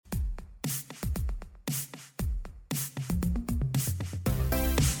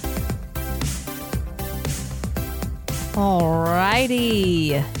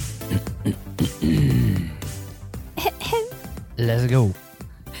Alrighty. Let's go.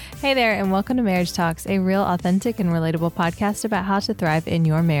 Hey there, and welcome to Marriage Talks, a real, authentic, and relatable podcast about how to thrive in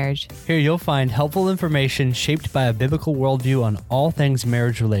your marriage. Here you'll find helpful information shaped by a biblical worldview on all things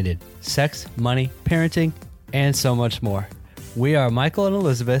marriage related, sex, money, parenting, and so much more. We are Michael and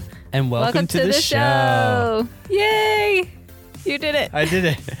Elizabeth, and welcome to the show. Yay! You did it. I did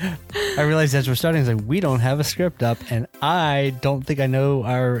it. I realized as we're starting, it's like, we don't have a script up, and I don't think I know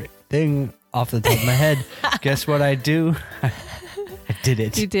our thing off the top of my head. Guess what I do? I did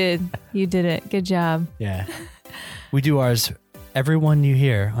it. You did. You did it. Good job. Yeah. We do ours. Everyone you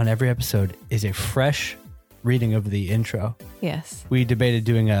hear on every episode is a fresh reading of the intro. Yes. We debated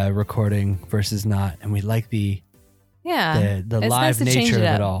doing a recording versus not, and we like the live nice nature of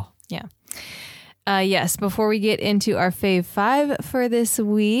it all. Yeah. Yes. Before we get into our Fave 5 for this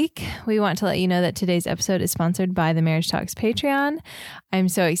week, we want to let you know that today's episode is sponsored by the Marriage Talks Patreon. I'm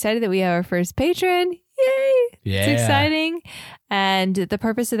so excited that we have our first patron. Yay! Yeah. It's exciting. And the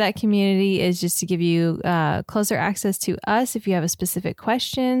purpose of that community is just to give you closer access to us if you have a specific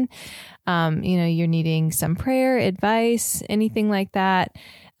question. You're needing some prayer, advice, anything like that.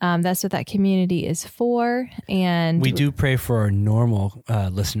 That's what that community is for. And we do pray for our normal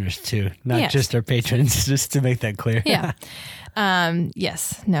listeners too, not just our patrons, just to make that clear. Yeah.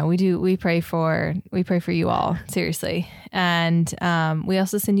 Yes. No, we do. We pray for you all, seriously. And we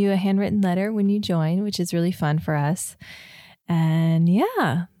also send you a handwritten letter when you join, which is really fun for us. And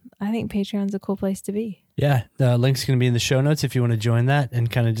yeah, I think Patreon's a cool place to be. Yeah. The link's going to be in the show notes if you want to join that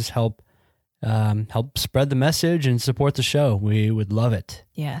and kind of just help spread the message and support the show. We would love it.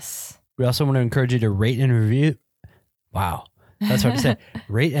 Yes. We also want to encourage you to rate and review. Wow. That's hard to say.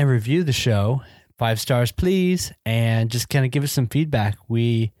 Rate and review the show. 5 stars, please. And just kind of give us some feedback.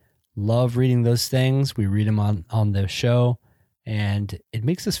 We love reading those things. We read them on the show, and it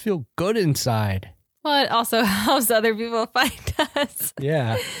makes us feel good inside. Well, it also helps other people find us.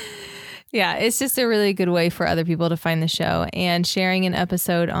 Yeah. Yeah, it's just a really good way for other people to find the show. And sharing an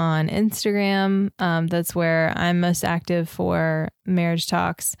episode on Instagram, that's where I'm most active for Marriage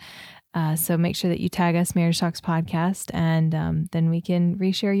Talks. So make sure that you tag us, Marriage Talks Podcast, and then we can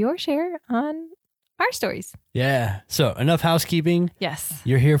reshare your share on our stories. Yeah. So enough housekeeping. Yes.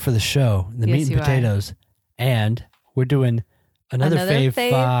 You're here for the show, the meat and potatoes. And we're doing another Fave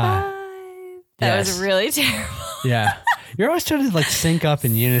 5. That was really terrible. Yeah. You're always trying to sync up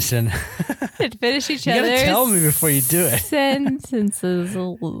in unison. And finish each other's. You gotta tell me before you do it. Sentences.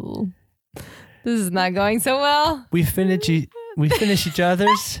 This is not going so well. We finish each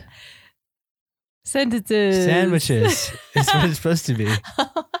other's sentences. Sandwiches is what it's supposed to be.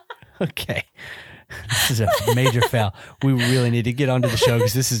 Okay. This is a major fail. We really need to get onto the show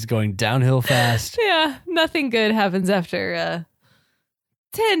because this is going downhill fast. Yeah. Nothing good happens after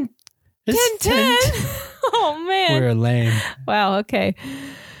 10. Oh, man. We're lame. Wow. Okay.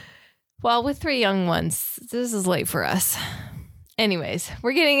 Well, with 3 young ones, this is late for us. Anyways,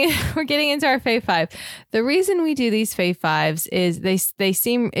 we're getting into our Fave 5. The reason we do these Fave 5s is they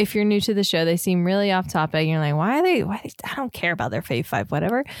seem, if you're new to the show, they seem really off topic. You're like, why I don't care about their Fave 5,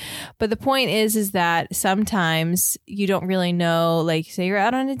 whatever. But the point is that sometimes you don't really know, say you're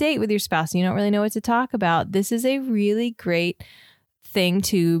out on a date with your spouse and you don't really know what to talk about. This is a really great thing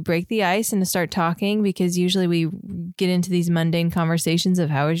to break the ice and to start talking, because usually we get into these mundane conversations of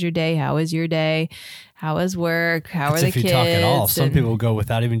how was your day? How was your day? How was work? How are the kids? If you talk at all. Some people go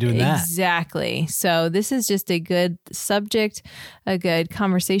without even doing that. Exactly. So this is just a good subject, a good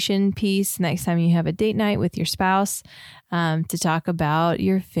conversation piece next time you have a date night with your spouse, to talk about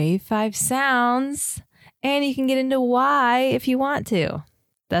your Fave 5 sounds. And you can get into why if you want to.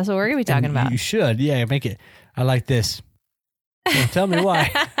 That's what we're going to be talking about. You should. Yeah, make it. I like this. Well, tell me why.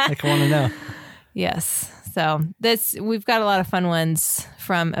 I want to know. Yes. So we've got a lot of fun ones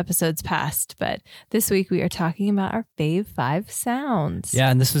from episodes past, but this week we are talking about our Fave 5 sounds. Yeah,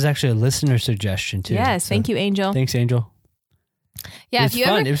 and this was actually a listener suggestion too. Yes, thank you, Angel. Thanks, Angel. Yeah,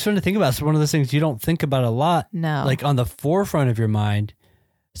 it was fun to think about. It's one of those things you don't think about a lot. No. On the forefront of your mind.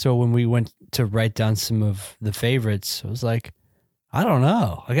 So when we went to write down some of the favorites, it was like, I don't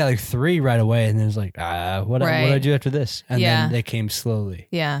know. I got 3 right away, and then it was like, what do I do after this? And then they came slowly.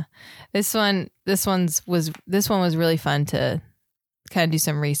 Yeah, this one was really fun to kind of do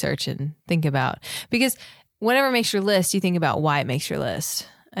some research and think about, because whenever it makes your list, you think about why it makes your list,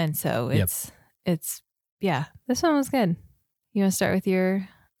 and so it's this one was good. You want to start with your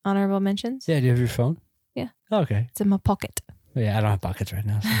honorable mentions? Yeah. Do you have your phone? Yeah. Oh, okay. It's in my pocket. Yeah, I don't have pockets right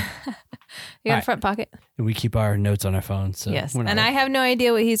now. So. You got a Right. front pocket? And we keep our notes on our phones. So Yes. we're not And I have no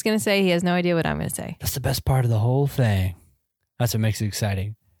idea what he's going to say. He has no idea what I'm going to say. That's the best part of the whole thing. That's what makes it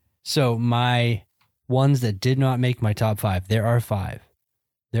exciting. So my ones that did not make my top 5, there are 5.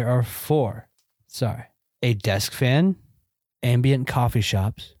 There are 4. Sorry. A desk fan, ambient coffee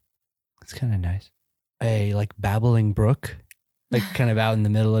shops. That's kind of nice. A like babbling brook, like kind of out in the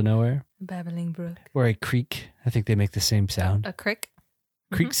middle of nowhere. Babbling brook. Or a creek. I think they make the same sound. A crick?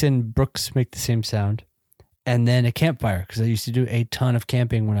 Creeks and brooks make the same sound. And then a campfire, because I used to do a ton of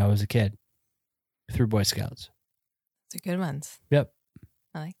camping when I was a kid through Boy Scouts. Those are good ones. Yep.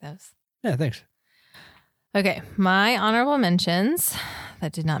 I like those. Yeah, thanks. Okay. My honorable mentions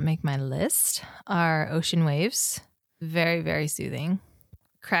that did not make my list are ocean waves. Very, very soothing.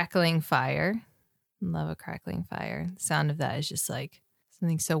 Crackling fire. Love a crackling fire. The sound of that is just like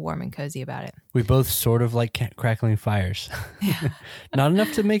something so warm and cozy about it. We both sort of like crackling fires. Yeah. Not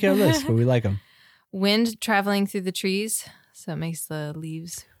enough to make our list, but we like them. Wind traveling through the trees. So it makes the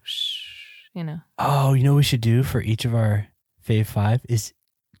leaves, you know, Oh, you know what we should do for each of our Fave 5 is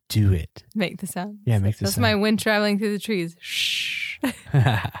do it. make the sound. Yeah, make the That's sound. my wind traveling through the trees.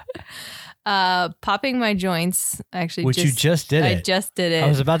 Popping my joints. Actually, Which you just did I it. just did it. I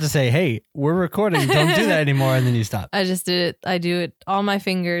was about to say, hey, we're recording. Don't do that anymore. And then you stop. I just did it. I do it. All my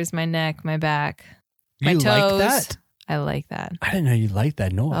fingers, my neck, my back, my You toes. like that? I like that. I didn't know you liked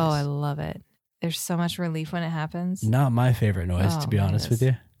that noise. Oh, I love it. There's so much relief when it happens. Not my favorite noise, Oh, to be mine honest is. with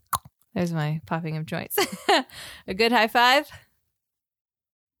you. There's my popping of joints. A good high five.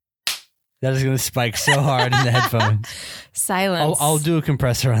 That is going to spike so hard in the headphones. Silence. I'll do a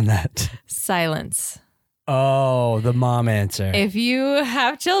compressor on that. Silence. Oh, the mom answer. If you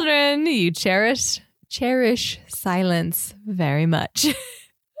have children, you cherish silence very much.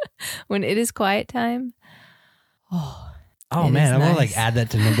 When it is quiet time. Oh Oh it man, is I want to nice. like add that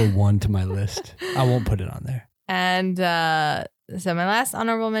to number 1 to my list. I won't put it on there. And so my last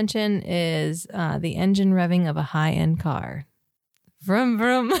honorable mention is the engine revving of a high-end car. Vroom,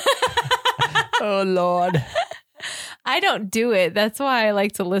 vroom. Oh Lord. I don't do it. That's why I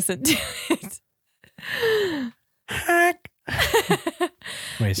like to listen to it.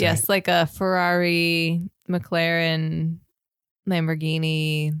 Wait a second. Yes, like a Ferrari, McLaren,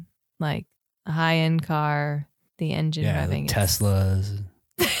 Lamborghini, like a high-end car, the engine Yeah, revving. like Teslas.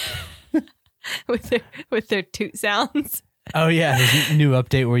 with their toot sounds. Oh yeah, there's a new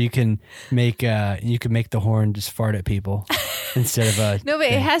update where you can make the horn just fart at people instead of a No, but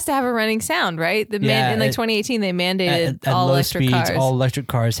it has to have a running sound, right? In like 2018, they mandated at all low electric speeds, cars. all electric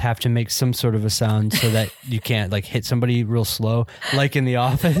cars have to make some sort of a sound so that you can't like hit somebody real slow, like in The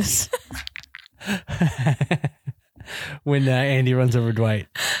Office. When Andy runs over Dwight,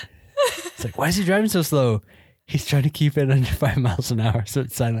 it's like, why is he driving so slow? He's trying to keep it under 5 miles an hour, so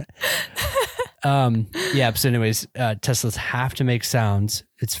it's silent. Yeah. So, anyways, Teslas have to make sounds.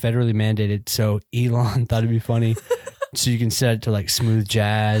 It's federally mandated. So Elon thought it'd be funny. So you can set it to like smooth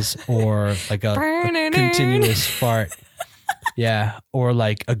jazz or like a continuous fart. Yeah. Or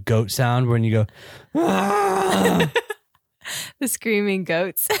like a goat sound when you go, "Ah." The screaming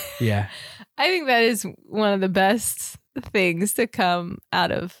goats. Yeah. I think that is one of the best things to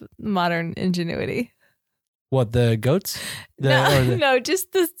out of modern ingenuity. What, the goats? No,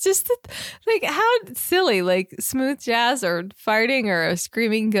 just the like how silly, like smooth jazz or farting or a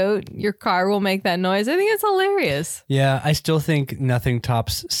screaming goat. Your car will make that noise. I think it's hilarious. Yeah. I still think nothing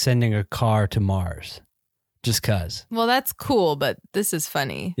tops sending a car to Mars. Just cause. Well, that's cool, but this is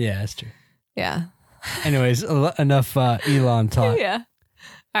funny. Yeah, that's true. Yeah. Anyways, enough Elon talk. Yeah.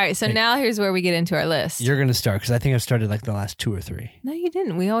 All right. So Hey. now here's where we get into our list. You're going to start because I think I've started like the last 2 or 3. No, you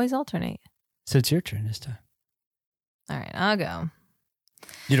didn't. We always alternate. So it's your turn this time. All right. I'll go.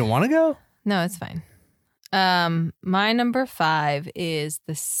 You don't want to go? No, it's fine. My number 5 is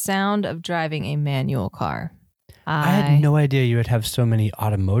the sound of driving a manual car. I had no idea you would have so many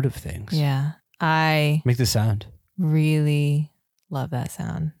automotive things. Yeah. I Make the sound. really love that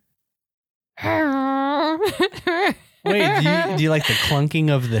sound. Wait, do you like the clunking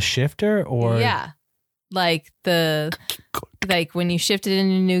of the shifter or? Yeah. Like when you shift it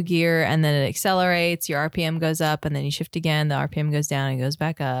into new gear and then it accelerates, your RPM goes up, and then you shift again, the RPM goes down and goes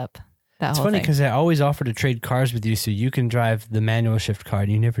back up. That It's whole funny thing. because I always offer to trade cars with you so you can drive the manual shift car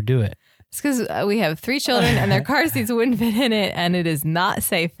and you never do it. It's because we have 3 children and their car seats wouldn't fit in it, and it is not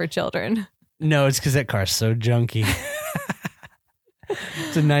safe for children. No, it's because that car's so junky.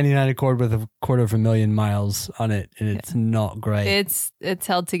 It's a 99 Accord with 250,000 miles on it, and it's not great. It's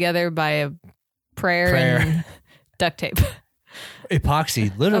held together by a prayer. And duct tape.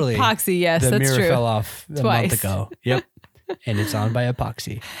 Epoxy, literally. Epoxy, yes, the that's mirror true. fell off a Twice. month ago. Yep. and it's on by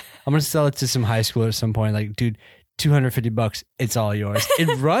epoxy. I'm going to sell it to some high school at some point. Like, dude, $250. It's all yours. It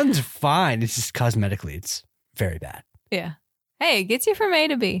runs fine. It's just cosmetically, it's very bad. Yeah. Hey, it gets you from A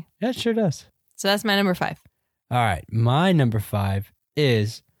to B. Yeah, it sure does. So that's my number 5. All right. My number 5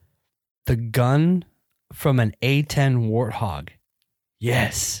 is the gun from an A10 Warthog.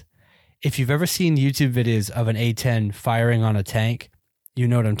 Yes. If you've ever seen YouTube videos of an A10 firing on a tank, you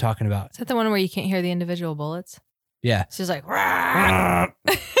know what I'm talking about. Is that the one where you can't hear the individual bullets? Yeah. It's just like,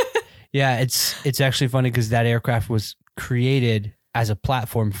 yeah, it's actually funny because that aircraft was created as a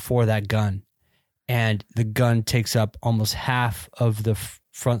platform for that gun. And the gun takes up almost half of the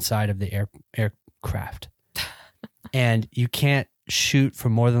front side of the aircraft. And you can't shoot for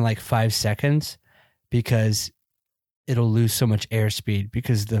more than like 5 seconds because it'll lose so much airspeed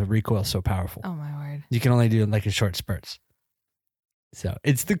because the recoil is so powerful. oh my word. You can only do it like in short spurts. So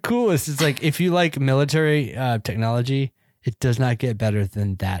it's the coolest. It's like if you like military technology, it does not get better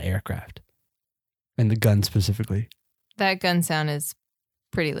than that aircraft. And the gun specifically. That gun sound is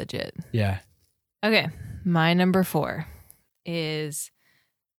pretty legit. Yeah. Okay. My number 4 is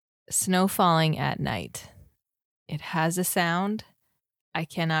snow falling at night. It has a sound. I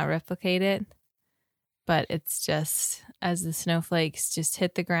cannot replicate it. But it's just as the snowflakes just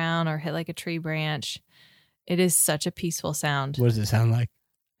hit the ground or hit like a tree branch, it is such a peaceful sound. What does it sound like?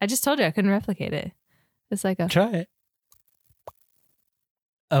 I just told you I couldn't replicate it. It's like a... Try it.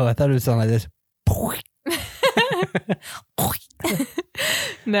 Oh, I thought it would sound like this.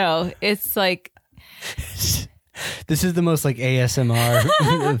 No, it's like... This is the most like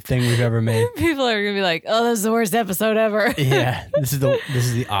ASMR thing we've ever made. People are going to be like, oh, this is the worst episode ever. Yeah, this is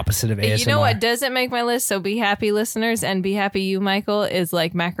the opposite of ASMR. You know what doesn't make my list? So be happy, listeners, and be happy you, Michael, is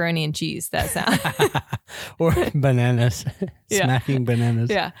like macaroni and cheese. That sound. Or bananas. Yeah. Smacking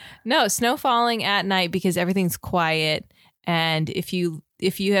bananas. Yeah. No, snow falling at night because everything's quiet. And if you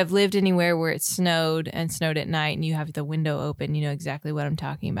have lived anywhere where it snowed at night and you have the window open, you know exactly what I'm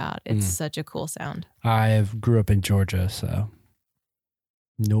talking about. It's such a cool sound. I grew up in Georgia, so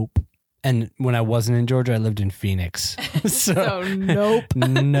nope. And when I wasn't in Georgia, I lived in Phoenix. So nope.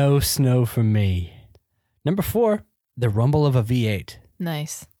 No snow for me. Number 4, the rumble of a V8.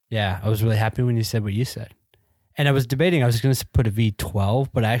 Nice. Yeah, I was really happy when you said what you said. And I was debating, I was going to put a V12,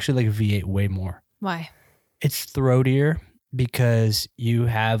 but I actually like a V8 way more. Why? It's throatier because you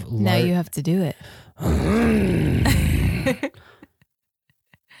have... Now you have to do it.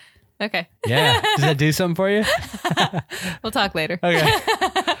 Okay. Yeah. Does that do something for you? We'll talk later. Okay.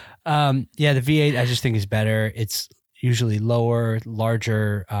 Yeah, the V8 I just think is better. It's usually lower,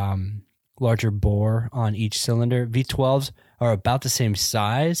 larger bore on each cylinder. V12s are about the same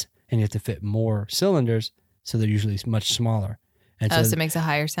size, and you have to fit more cylinders, so they're usually much smaller. And so it makes a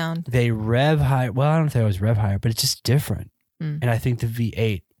higher sound? They rev higher. Well, I don't know if they always rev higher, but it's just different. And I think the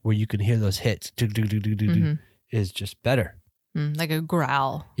V8, where you can hear those hits, is just better. Like a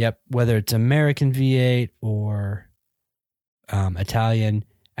growl. Yep. Whether it's American V8 or Italian,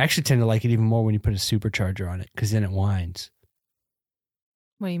 I actually tend to like it even more when you put a supercharger on it because then it whines.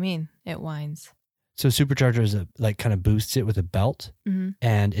 What do you mean? It whines. So supercharger is like kind of boosts it with a belt,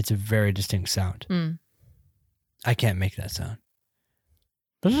 and it's a very distinct sound. I can't make that sound.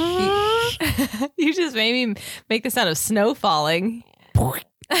 You just made me make the sound of snow falling.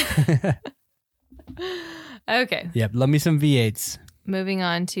 Okay. Yep. Love me some V8s. Moving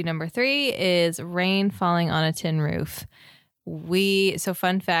on to number 3 is rain falling on a tin roof. So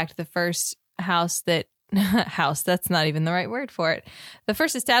fun fact, the first house, that's not even the right word for it. The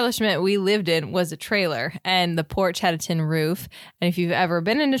first establishment we lived in was a trailer, and the porch had a tin roof. And if you've ever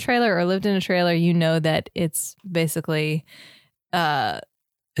been in a trailer or lived in a trailer, you know that it's basically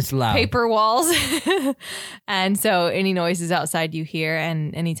it's loud. Paper walls. And so any noises outside you hear,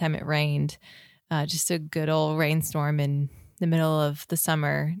 and anytime it rained, just a good old rainstorm in the middle of the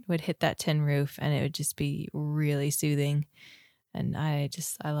summer would hit that tin roof, and it would just be really soothing. And I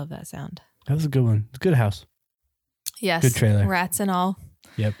love that sound. That was a good one. It's a good house. Yes. Good trailer. Rats and all.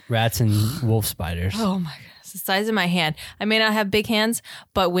 Yep. Rats and wolf spiders. Oh my goodness. The size of my hand. I may not have big hands,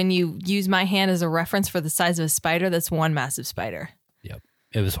 but when you use my hand as a reference for the size of a spider, that's one massive spider. Yep.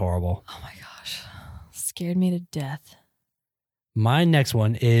 It was horrible. Oh my gosh. Scared me to death. My next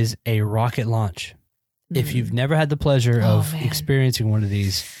one is a rocket launch. If you've never had the pleasure of experiencing one of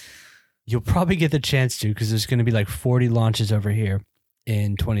these, you'll probably get the chance to, because there's going to be like 40 launches over here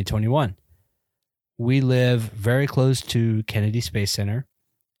in 2021. We live very close to Kennedy Space Center,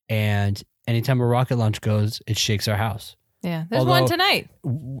 and anytime a rocket launch goes, it shakes our house. Yeah, there's one tonight.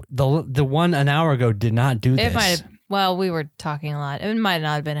 The one an hour ago did not do this. It might have, well, we were talking a lot. It might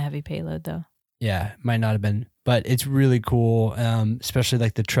not have been a heavy payload, though. Yeah, it might not have been. but it's really cool. Especially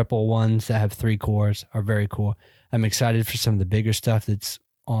like the triple ones that have 3 cores are very cool. I'm excited for some of the bigger stuff that's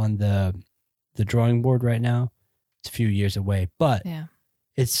on the drawing board right now. It's a few years away, but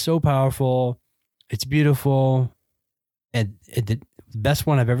it's so powerful. It's beautiful. And the best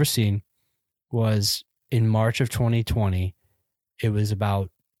one I've ever seen was in March of 2020. It was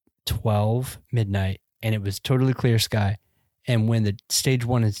about 12 midnight and it was totally clear sky. And when the stage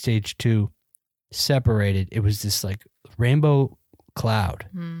 1 and stage 2 separated, it was this like rainbow cloud.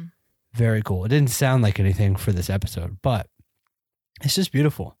 Very cool. It didn't sound like anything for this episode, but it's just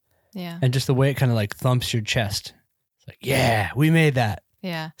beautiful. Yeah. And just the way it kind of like thumps your chest. It's like, yeah, we made that.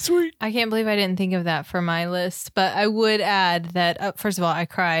 Yeah. Sweet. I can't believe I didn't think of that for my list, but I would add that, first of all, I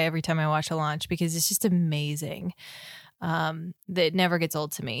cry every time I watch a launch because it's just amazing. That never gets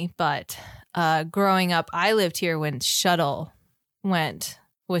old to me. But growing up, I lived here when shuttle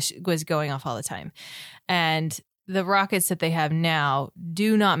was going off all the time. And the rockets that they have now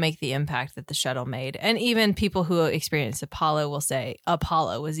do not make the impact that the shuttle made. And even people who experienced Apollo will say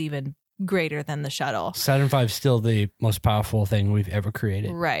Apollo was even greater than the shuttle. Saturn V is still the most powerful thing we've ever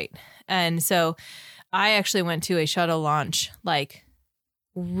created. Right. And so I actually went to a shuttle launch like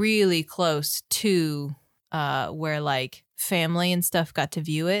really close to where like family and stuff got to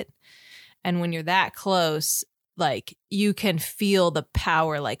view it. And when you're that close, like you can feel the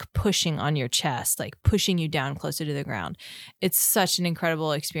power like pushing on your chest, like pushing you down closer to the ground. It's such an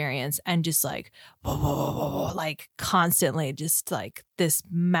incredible experience. And just like, whoa, whoa, whoa, whoa, whoa, like constantly just like this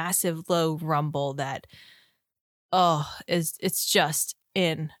massive low rumble that, it's just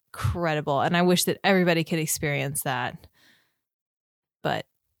incredible. And I wish that everybody could experience that. But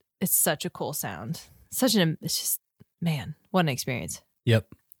it's such a cool sound. It's just, man, what an experience. Yep.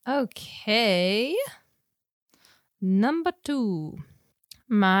 Okay. Number 2.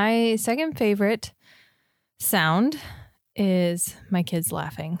 My second favorite sound is my kids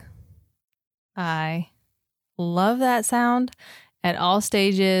laughing. I love that sound at all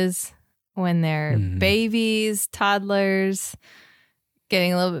stages when they're babies, toddlers,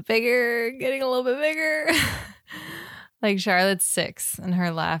 getting a little bit bigger. Like Charlotte's 6 and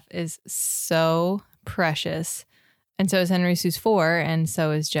her laugh is so precious. And so is Henry's, who's 4, and so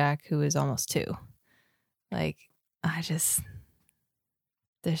is Jack, who is almost 2. Like,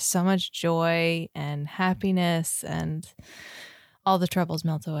 there's so much joy and happiness and all the troubles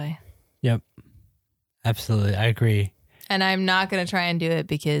melt away. Yep. Absolutely. I agree. And I'm not going to try and do it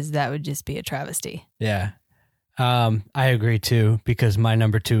because that would just be a travesty. Yeah. I agree too, because my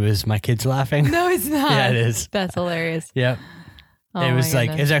number 2 is my kids laughing. No, it's not. Yeah, it is. That's hilarious. Yep. Oh, it was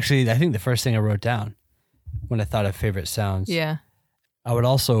like, it's actually, I think the first thing I wrote down when I thought of favorite sounds. Yeah. I would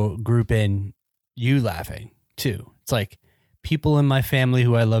also group in you laughing too. It's like people in my family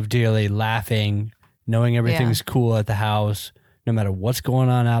who I love dearly laughing, knowing everything's cool at the house, no matter what's going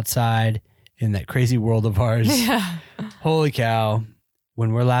on outside in that crazy world of ours. Yeah. Holy cow.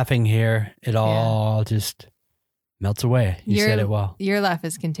 When we're laughing here, it all just melts away. You said it well. Your laugh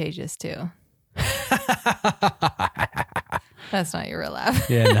is contagious too. That's not your real laugh.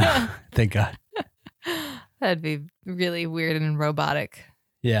 Yeah, no. Thank God. That'd be really weird and robotic.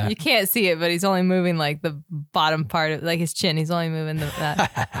 Yeah. You can't see it, but he's only moving like the bottom part of like his chin. He's only moving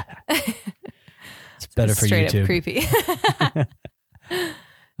that. It's better for straight YouTube. Up creepy.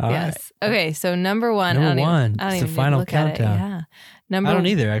 All yes. right. Okay. So number 1. Number 1. I don't It's even the final look at it. countdown. Yeah. I don't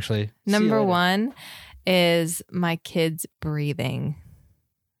either, actually. Number 1 is my kids breathing.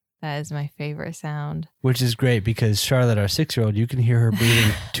 That is my favorite sound. Which is great because Charlotte, our 6-year-old, you can hear her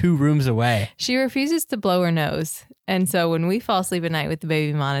breathing 2 rooms away. She refuses to blow her nose. And so when we fall asleep at night with the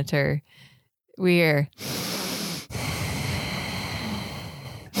baby monitor, we hear...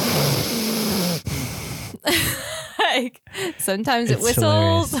 like sometimes it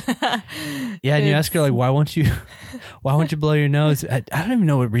whistles. Yeah, and you ask her like, why won't you blow your nose? I don't even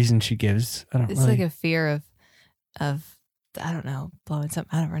know what reason she gives. It's like a fear of I don't know, blowing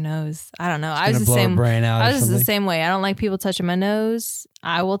something out of her nose. I don't know. I was the same. I was the same way. I don't like people touching my nose.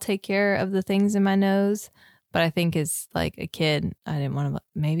 I will take care of the things in my nose. But I think as like a kid, I didn't want to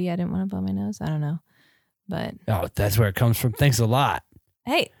blow my nose. I don't know. But that's where it comes from. Thanks a lot.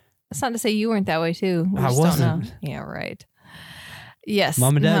 Hey, that's not to say you weren't that way too. We I wasn't. Don't know. Yeah, right. Yes.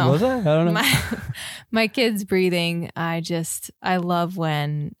 Mom and Dad, was I? I don't know. My kids breathing, I love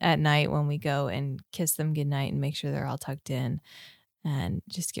when at night when we go and kiss them goodnight and make sure they're all tucked in and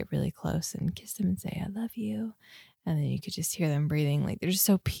just get really close and kiss them and say, I love you. And then you could just hear them breathing. Like they're just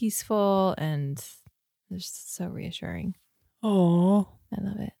so peaceful and they're just so reassuring. Oh, I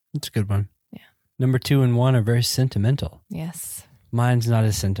love it. That's a good one. Yeah. Number 2 and 1 are very sentimental. Yes. Mine's not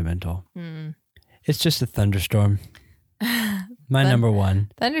as sentimental. It's just a thunderstorm. My number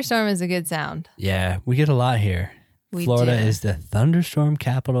one. Thunderstorm is a good sound. Yeah, we get a lot here. We Florida do. is the thunderstorm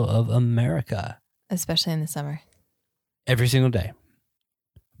capital of America. Especially in the summer. Every single day.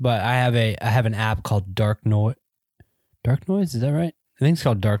 But I have an app called Dark Noise. Dark Noise, is that right? I think it's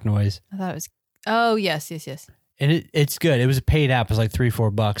called Dark Noise. I thought it was. Oh, yes. And it's good. It was a paid app. It was like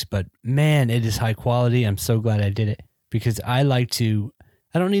 $3-4, but man, it is high quality. I'm so glad I did it because I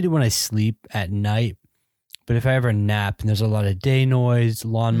don't need it when I sleep at night, but if I ever nap and there's a lot of day noise,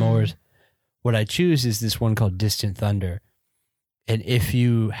 lawnmowers, what I choose is this one called Distant Thunder. And if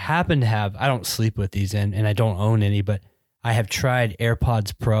you happen to have, I don't sleep with these in, and I don't own any, but I have tried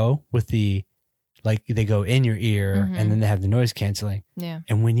AirPods Pro with they go in your ear and then they have the noise canceling. Yeah.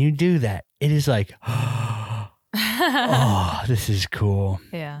 And when you do that, it is like, oh, this is cool.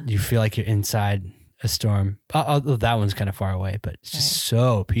 Yeah. You feel like you're inside a storm. That one's kind of far away, but it's just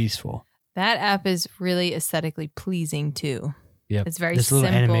so peaceful. That app is really aesthetically pleasing too. Yep. It's very There's simple.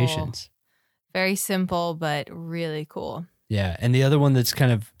 little animations. Very simple, but really cool. Yeah. And the other one that's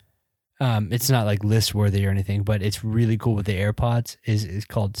kind of, it's not like list worthy or anything, but it's really cool with the AirPods is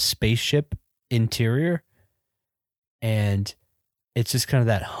called Spaceship Interior. And it's just kind of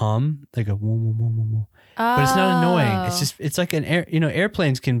that hum, like a whoom, whoom, whoom, whoom, whoom. But it's not annoying. It's like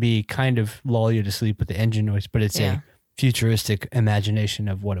airplanes can be kind of lull you to sleep with the engine noise, but it's a futuristic imagination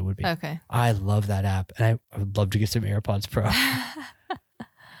of what it would be. Okay. I love that app, and I would love to get some AirPods Pro.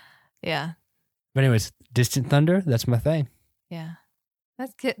 Yeah. But anyways, Distant Thunder, that's my thing. Yeah.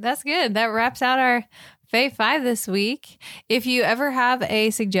 That's good. That's good. That wraps out our Fave 5 this week. If you ever have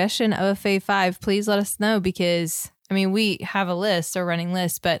a suggestion of a Fave 5, please let us know because, I mean, we have a list, a running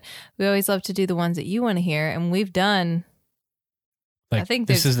list, but we always love to do the ones that you want to hear. And we've done, I think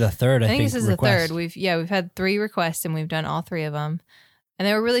this is the third, I think this is request. the third. We've had 3 requests and we've done all 3 of them. And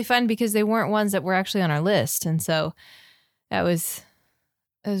they were really fun because they weren't ones that were actually on our list. And so it was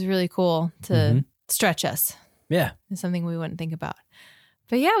really cool to stretch us. Yeah. It's something we wouldn't think about.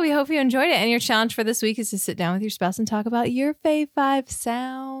 But yeah, we hope you enjoyed it. And your challenge for this week is to sit down with your spouse and talk about your Fave 5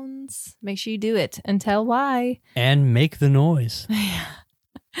 sounds. Make sure you do it and tell why. And make the noise.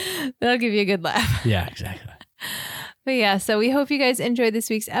 That'll give you a good laugh. Yeah, exactly. But yeah, so we hope you guys enjoyed this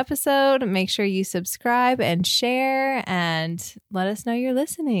week's episode. Make sure you subscribe and share and let us know you're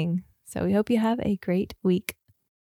listening. So we hope you have a great week.